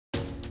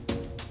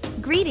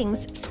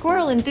Greetings,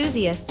 squirrel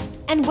enthusiasts,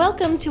 and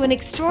welcome to an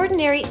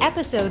extraordinary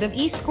episode of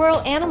E Squirrel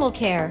Animal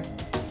Care.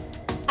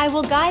 I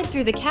will guide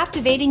through the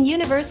captivating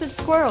universe of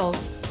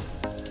squirrels.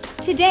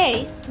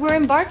 Today, we're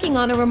embarking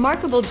on a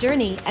remarkable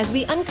journey as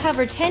we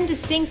uncover 10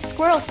 distinct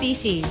squirrel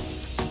species.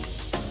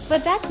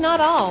 But that's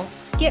not all.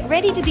 Get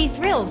ready to be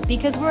thrilled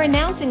because we're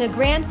announcing a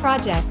grand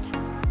project.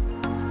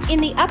 In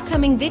the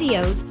upcoming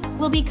videos,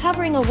 we'll be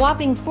covering a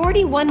whopping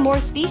 41 more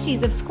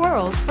species of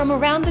squirrels from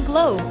around the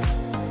globe.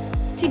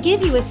 To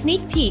give you a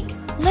sneak peek,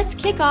 let's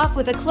kick off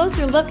with a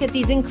closer look at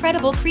these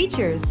incredible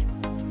creatures.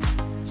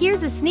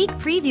 Here's a sneak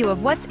preview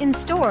of what's in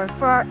store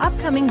for our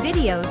upcoming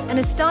videos: an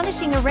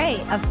astonishing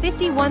array of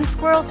 51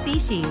 squirrel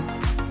species.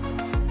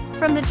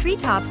 From the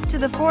treetops to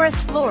the forest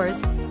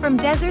floors, from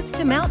deserts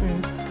to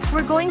mountains,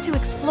 we're going to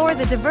explore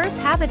the diverse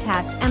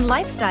habitats and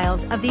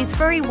lifestyles of these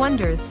furry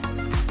wonders.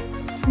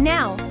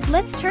 Now,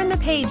 let's turn the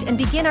page and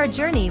begin our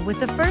journey with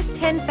the first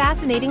 10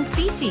 fascinating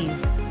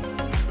species.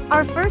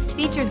 Our first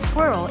featured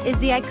squirrel is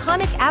the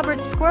iconic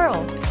Abert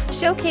squirrel,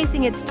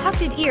 showcasing its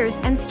tufted ears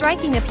and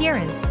striking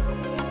appearance.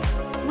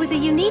 With a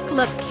unique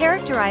look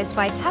characterized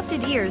by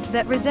tufted ears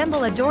that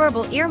resemble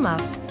adorable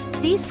earmuffs,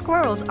 these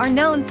squirrels are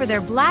known for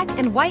their black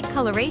and white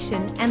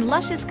coloration and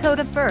luscious coat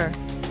of fur.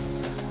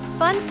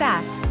 Fun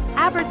fact: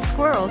 Abert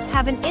squirrels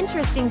have an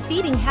interesting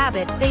feeding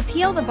habit. They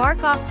peel the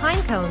bark off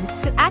pine cones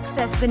to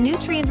access the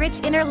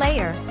nutrient-rich inner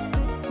layer.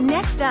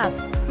 Next up,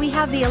 we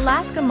have the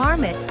Alaska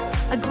marmot,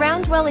 a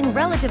ground-dwelling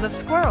relative of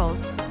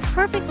squirrels,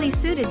 perfectly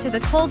suited to the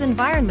cold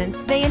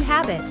environments they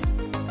inhabit.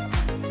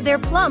 Their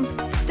plump,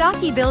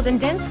 stocky build and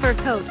dense fur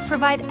coat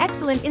provide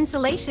excellent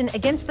insulation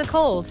against the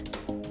cold.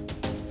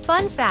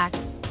 Fun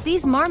fact: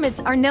 these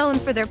marmots are known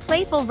for their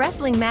playful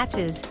wrestling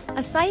matches,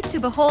 a sight to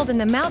behold in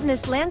the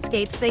mountainous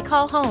landscapes they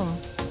call home.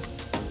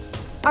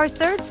 Our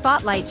third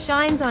spotlight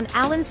shines on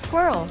Alan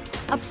squirrel,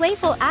 a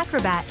playful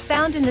acrobat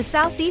found in the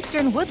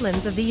southeastern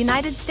woodlands of the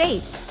United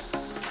States.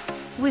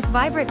 With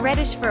vibrant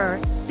reddish fur,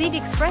 big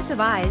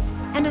expressive eyes,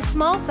 and a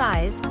small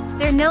size,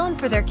 they're known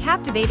for their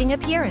captivating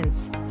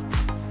appearance.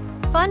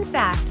 Fun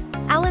fact: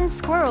 Alan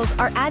squirrels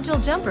are agile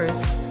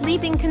jumpers,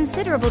 leaping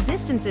considerable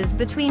distances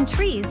between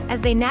trees as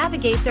they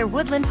navigate their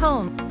woodland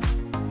home.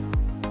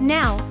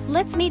 Now,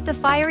 let's meet the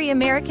fiery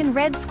American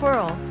red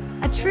squirrel,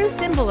 a true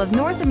symbol of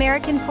North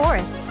American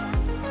forests.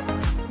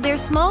 Their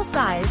small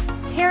size,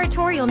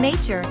 territorial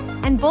nature,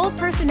 and bold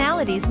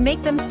personalities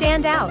make them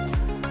stand out.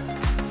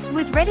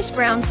 With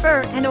reddish-brown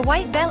fur and a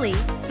white belly,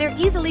 they're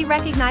easily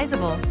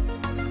recognizable.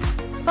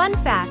 Fun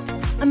fact: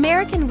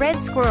 American red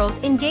squirrels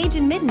engage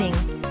in middening,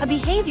 a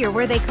behavior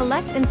where they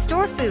collect and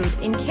store food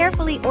in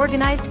carefully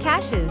organized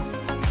caches.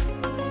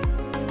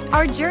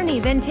 Our journey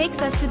then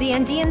takes us to the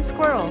Andean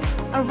squirrel,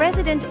 a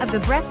resident of the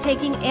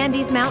breathtaking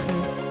Andes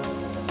Mountains.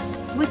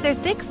 With their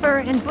thick fur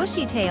and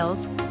bushy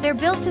tails, they're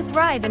built to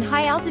thrive in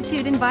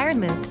high-altitude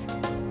environments.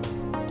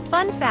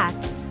 Fun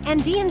fact: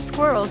 Andean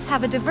squirrels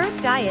have a diverse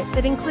diet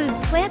that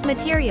includes plant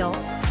material,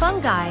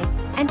 fungi,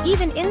 and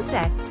even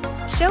insects,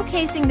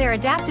 showcasing their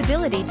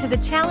adaptability to the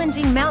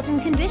challenging mountain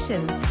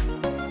conditions.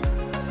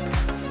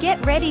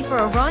 Get ready for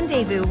a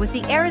rendezvous with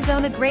the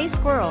Arizona gray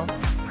squirrel,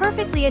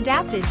 perfectly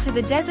adapted to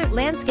the desert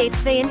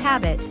landscapes they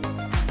inhabit.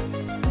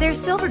 Their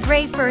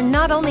silver-gray fur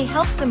not only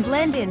helps them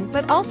blend in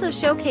but also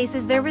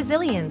showcases their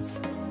resilience.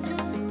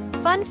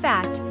 Fun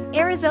fact: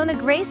 Arizona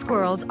gray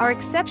squirrels are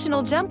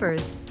exceptional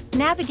jumpers,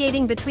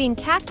 navigating between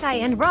cacti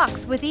and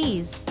rocks with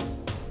ease.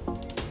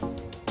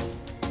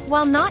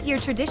 While not your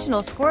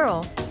traditional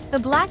squirrel, the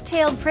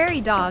black-tailed prairie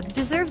dog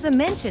deserves a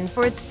mention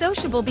for its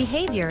sociable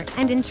behavior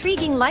and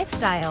intriguing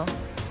lifestyle.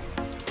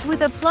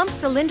 With a plump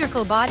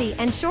cylindrical body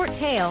and short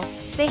tail,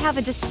 they have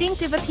a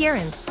distinctive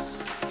appearance.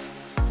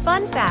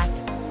 Fun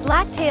fact: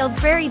 black-tailed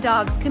prairie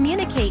dogs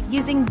communicate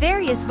using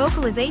various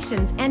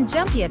vocalizations and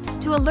jump yips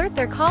to alert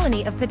their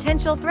colony of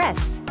potential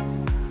threats.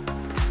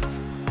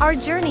 Our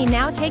journey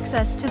now takes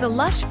us to the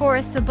lush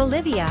forests of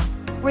Bolivia,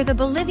 where the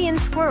Bolivian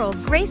squirrel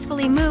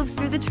gracefully moves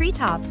through the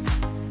treetops.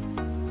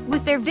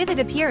 With their vivid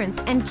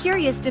appearance and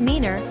curious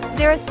demeanor,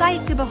 they're a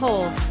sight to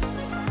behold.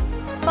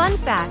 Fun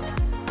fact: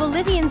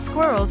 Bolivian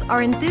squirrels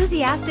are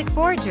enthusiastic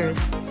foragers,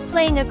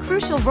 playing a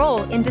crucial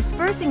role in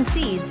dispersing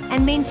seeds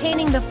and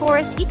maintaining the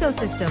forest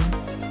ecosystem.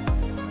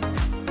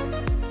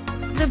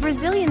 The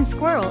Brazilian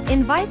squirrel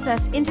invites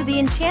us into the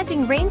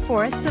enchanting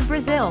rainforests of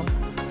Brazil.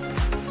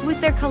 With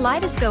their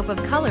kaleidoscope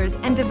of colors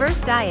and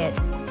diverse diet,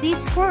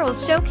 these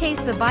squirrels showcase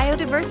the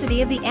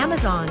biodiversity of the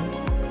Amazon.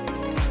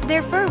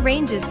 Their fur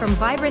ranges from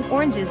vibrant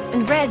oranges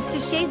and reds to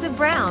shades of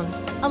brown,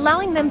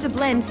 allowing them to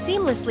blend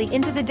seamlessly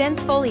into the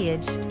dense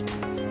foliage.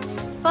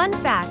 Fun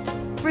fact: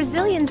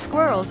 Brazilian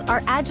squirrels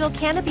are agile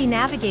canopy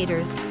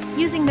navigators,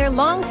 using their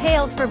long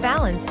tails for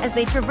balance as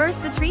they traverse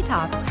the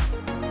treetops.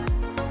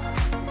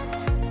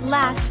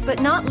 Last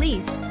but not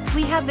least,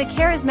 we have the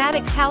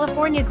charismatic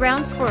California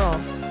ground squirrel.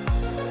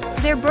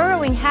 Their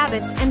burrowing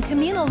habits and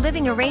communal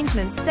living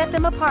arrangements set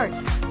them apart.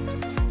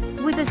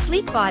 With a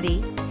sleek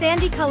body,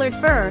 sandy-colored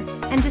fur,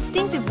 and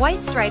distinctive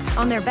white stripes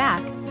on their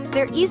back,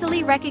 they're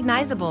easily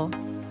recognizable.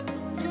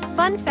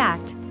 Fun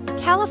fact: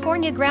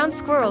 California ground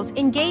squirrels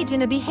engage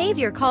in a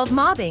behavior called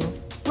mobbing,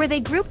 where they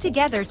group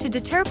together to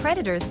deter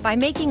predators by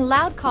making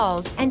loud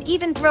calls and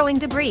even throwing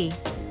debris.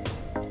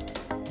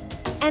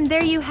 And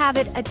there you have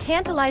it, a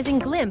tantalizing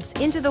glimpse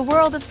into the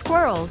world of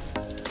squirrels.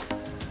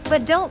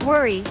 But don't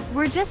worry,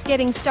 we're just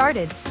getting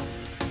started.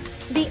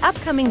 The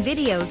upcoming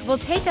videos will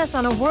take us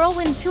on a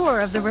whirlwind tour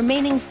of the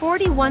remaining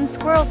 41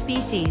 squirrel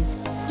species,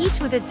 each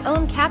with its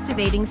own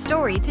captivating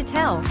story to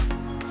tell.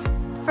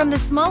 From the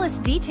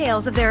smallest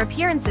details of their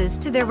appearances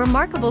to their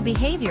remarkable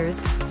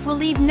behaviors, we'll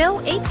leave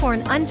no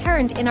acorn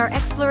unturned in our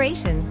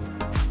exploration.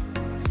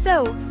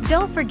 So,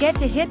 don't forget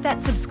to hit that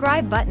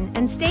subscribe button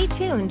and stay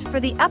tuned for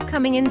the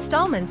upcoming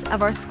installments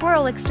of our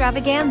squirrel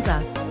extravaganza.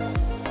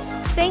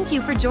 Thank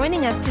you for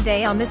joining us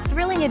today on this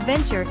thrilling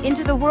adventure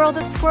into the world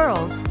of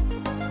squirrels.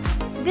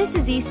 This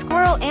is E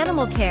Squirrel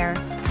Animal Care,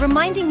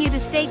 reminding you to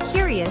stay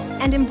curious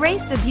and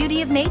embrace the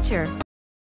beauty of nature.